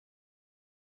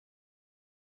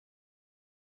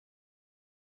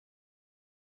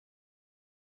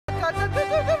Oh,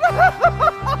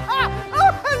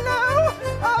 hello!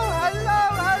 Oh, hello,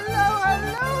 hello,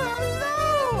 hello,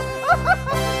 hello!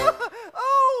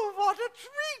 Oh, what a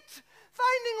treat!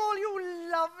 Finding all you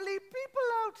lovely people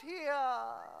out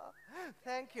here.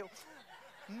 Thank you.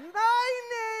 My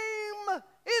name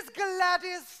is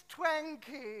Gladys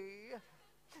Twankey,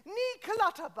 nee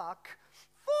Clutterbuck,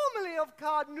 formerly of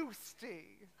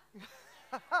Carnoustie.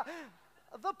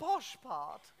 The posh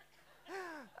part.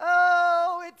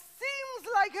 Oh, it seems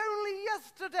like only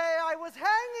yesterday I was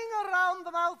hanging around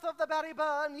the mouth of the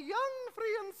Barryburn, young,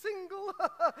 free and single.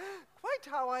 Quite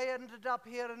how I ended up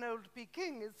here in Old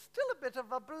Peking is still a bit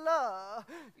of a blur.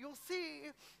 You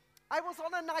see, I was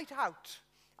on a night out.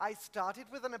 I started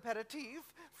with an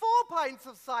aperitif, 4 pints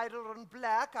of cider and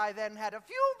black. I then had a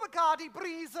few Bacardi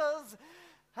breezers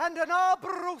and an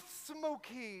Arbroath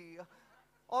smoky,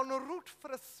 en route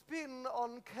for a spin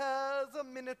on Kerr's a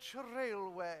miniature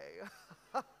railway.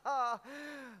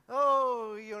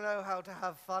 Oh, you know how to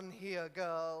have fun here,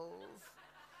 girls.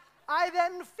 I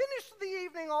then finished the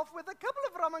evening off with a couple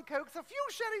of rum and cokes, a few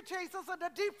sherry chasers, and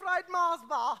a deep-fried Mars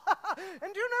bar.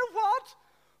 And you know what?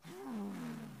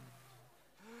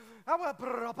 Our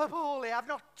proper Paulie, I've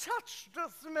not touched a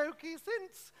smoky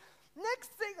since.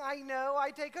 Next thing I know,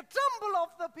 I take a tumble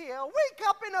off the pier, wake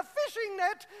up in a fishing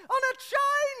net on a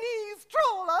Chinese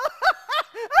trawler.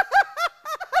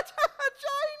 A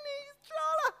Chinese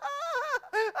trawler.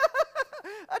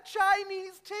 A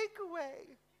Chinese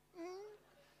takeaway.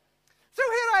 So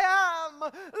here I am,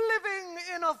 living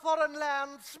in a foreign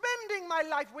land, spending my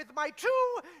life with my 2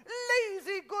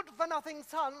 lazy, good-for-nothing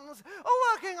sons,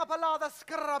 working up a lather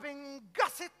scrubbing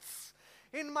gussets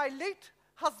in my late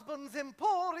husband's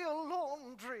emporial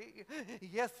laundry.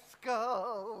 Yes,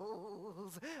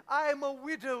 girls, I'm a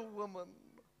widow woman.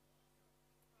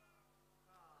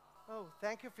 Oh,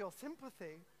 thank you for your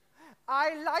sympathy.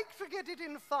 I like to get it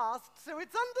in fast, so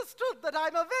it's understood that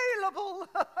I'm available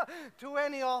to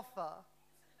any offer.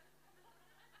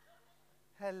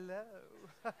 Hello.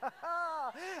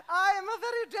 I am a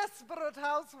very desperate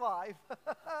housewife.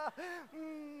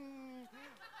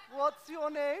 What's your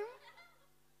name?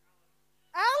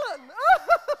 Alan.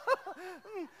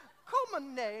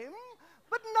 Common name,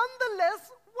 but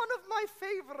nonetheless one of my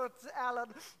favorites,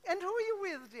 Alan. And who are you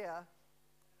with, dear?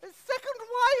 Second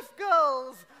wife,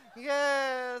 girls.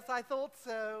 Yes, I thought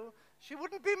so. She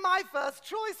wouldn't be my first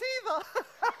choice either.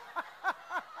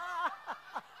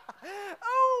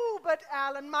 Oh, but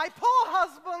Alan, my poor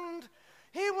husband,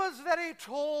 he was very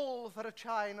tall for a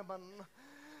Chinaman.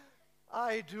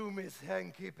 I do miss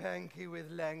hanky-panky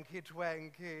with lanky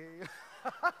twanky.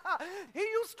 He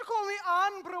used to call me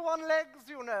Arnbrew on legs,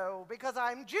 you know, because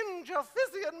I'm ginger,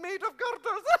 fizzy, and made of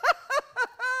girders.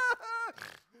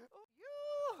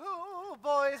 You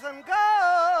boys and girls,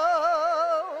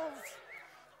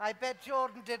 I bet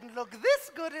Jordan didn't look this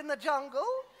good in the jungle.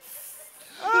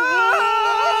 What's the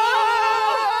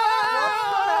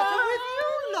matter with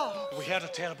you lot? We heard a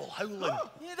terrible howling.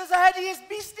 Yeah, there's a hideous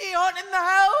beastie haunting the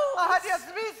house. A hideous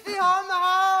beastie on the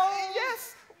house.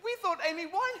 Yes, we thought Amy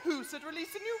Winehouse had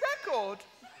released a new record.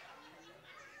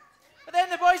 But then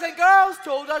the boys and girls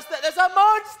told us that there's a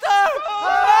monster.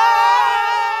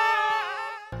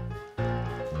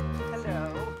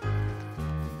 Hello.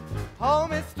 Oh,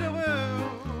 Mr. Wu,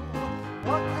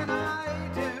 what can I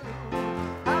do?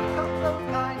 I've got those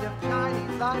kind of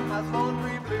Chinese limehouse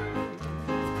laundry blues.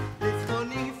 This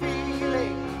funny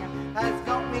feeling has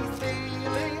got me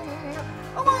stealing.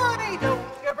 Why don't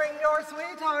you bring your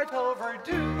sweetheart over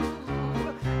to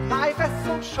my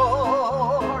vessel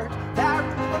short? There,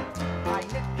 my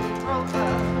knitting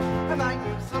trouser, and my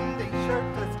new Sunday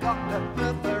shirt has got a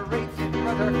perforated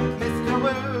rudder. Mr.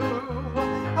 Wu,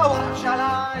 what shall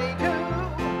I do?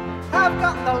 I've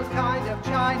got those kind of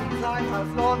Chinese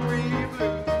limehouse laundry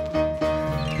blues.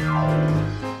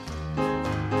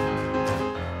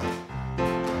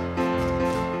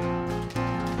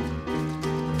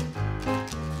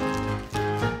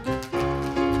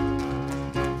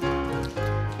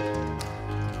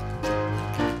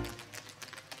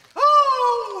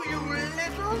 Oh, you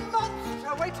little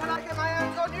monster! Wait till I get my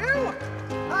hands on you!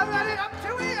 I've had it up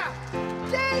to here!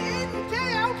 Day in,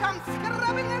 day out, I'm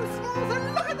scrubbing those smalls and